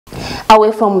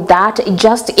Away from that,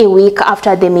 just a week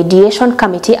after the mediation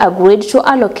committee agreed to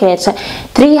allocate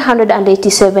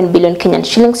 387 billion Kenyan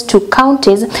shillings to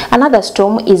counties, another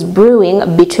storm is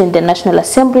brewing between the National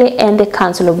Assembly and the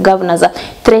Council of Governors,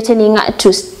 threatening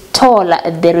to stall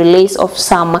the release of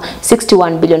some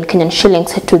 61 billion Kenyan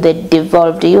shillings to the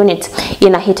devolved units.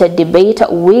 In a heated debate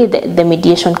with the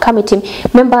mediation committee,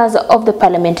 members of the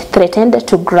parliament threatened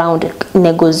to ground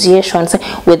negotiations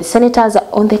with senators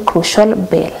on the crucial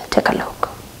bill. Take a look.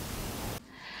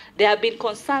 There have been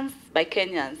concerns by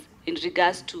Kenyans in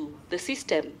regards to the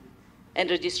system and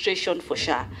registration for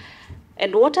SHA.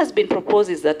 And what has been proposed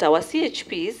is that our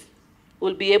CHPs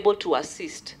will be able to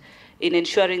assist in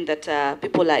ensuring that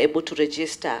people are able to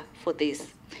register for this.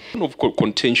 Of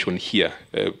contention here,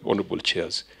 honorable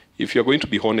chairs, if you're going to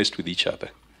be honest with each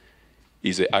other,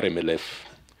 is a RMLF.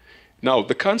 Now,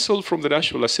 the council from the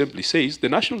National Assembly says the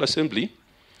National Assembly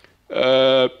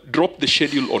dropped the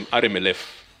schedule on RMLF.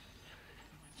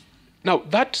 Now,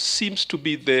 that seems to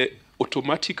be the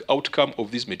automatic outcome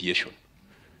of this mediation,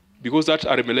 because that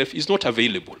RMLF is not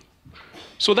available.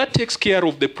 So that takes care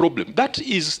of the problem. That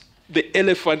is the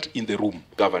elephant in the room.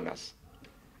 Governors,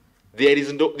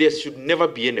 there should never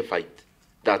be any fight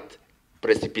that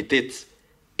precipitates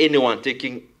anyone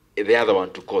taking the other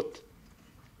one to court.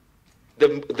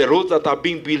 The roads that are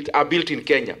being built are built in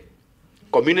Kenya.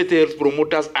 Community health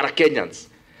promoters are Kenyans.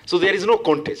 So there is no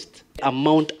contest.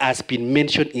 Amount has been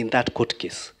mentioned in that court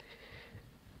case.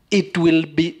 It will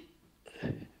be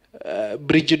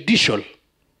prejudicial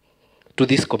to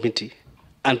this committee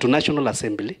and to National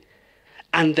Assembly.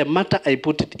 And the matter, I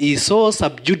put it, is so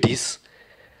sub judice,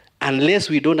 unless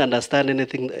we don't understand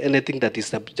anything that is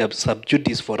sub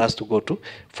judice for us to go to,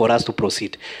 for us to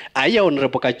proceed.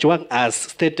 Honorable Kachwang has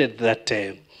stated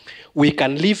that we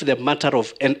can leave the matter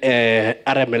of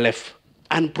RMLF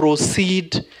and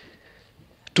proceed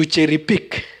to cherry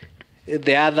pick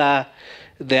the other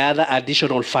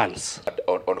additional funds.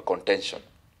 On contention.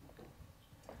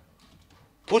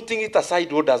 Putting it aside,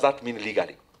 what does that mean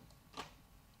legally?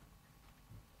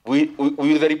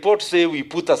 Will the report say we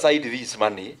put aside this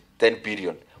money, 10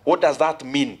 billion? What does that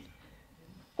mean?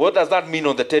 What does that mean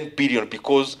on the 10 billion?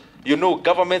 Because, you know,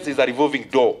 government is a revolving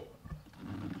door.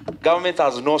 Government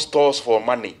has no stores for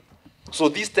money. So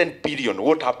this 10 billion,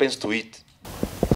 what happens to it?